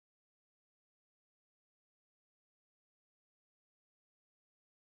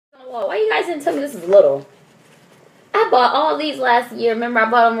Whoa, why you guys didn't tell me this is little? I bought all these last year. Remember I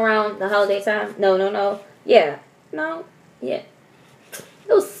bought them around the holiday time? No. Yeah. No. Yeah.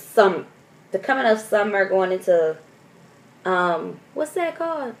 It was the coming of summer going into, what's that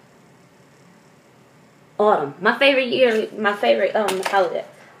called? Autumn. My favorite year, my favorite, holiday,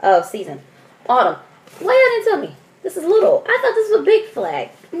 season. Autumn. Why y'all didn't tell me? This is little. I thought this was a big flag.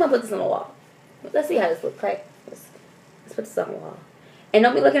 I'm gonna put this on the wall. Let's see how this looks like. Let's put this on the wall. And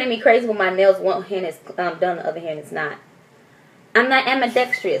don't be looking at me crazy when my nails one hand is done, the other hand is not. I'm not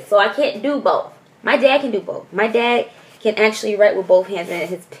ambidextrous, so I can't do both. My dad can do both. My dad can actually write with both hands, and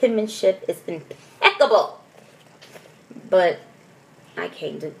his penmanship is impeccable. But I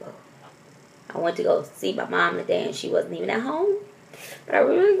can't do both. I went to go see my mom today, and she wasn't even at home. But I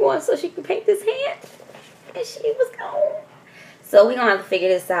really wanted so she could paint this hand, and she was gone. So we're going to have to figure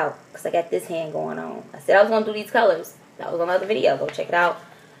this out, because I got this hand going on. I said I was going to do these colors. That was another video. Go check it out.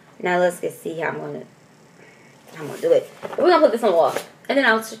 Now let's see how I'm going to do it. But we're going to put this on the wall, and then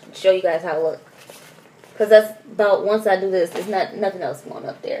I'll show you guys how it looks. Because that's about, once I do this, there's nothing else going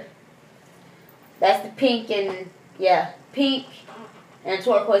up there. That's the pink and, yeah, pink and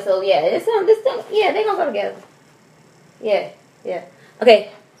turquoise. So, yeah, they're going to go together. Yeah.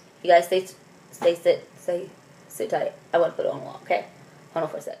 Okay, you guys sit tight. I want to put it on the wall, okay? Hold on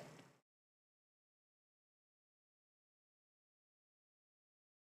for a sec.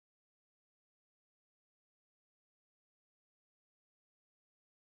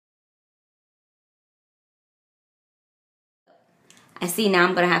 I see now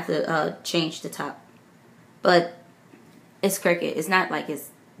I'm going to have to change the top. But it's crooked. It's not like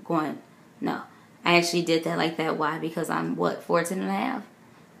it's going, no. I actually did that like that. Why? Because I'm, 14 and a half?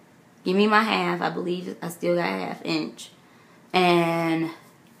 Give me my half. I believe I still got a ½ inch. And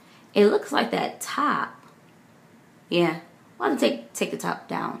it looks like that top. Yeah. I'll have to take the top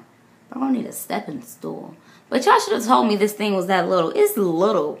down. But I'm going to need a stepping stool. But y'all should have told me this thing was that little. It's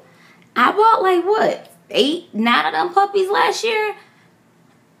little. I bought like, what, 8, 9 of them puppies last year?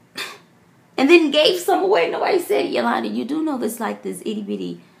 And then gave some away. Nobody said, Yolanda, you do know this like this itty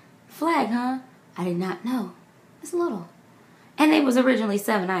bitty flag, huh? I did not know. It's little. And it was originally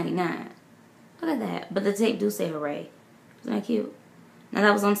 $7.99. Look at that. But the tape do say hooray. Isn't that cute? Now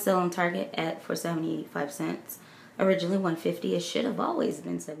that was on sale on Target for 75 cents. Originally $1.50. It should have always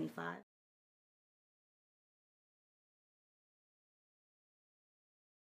been $75.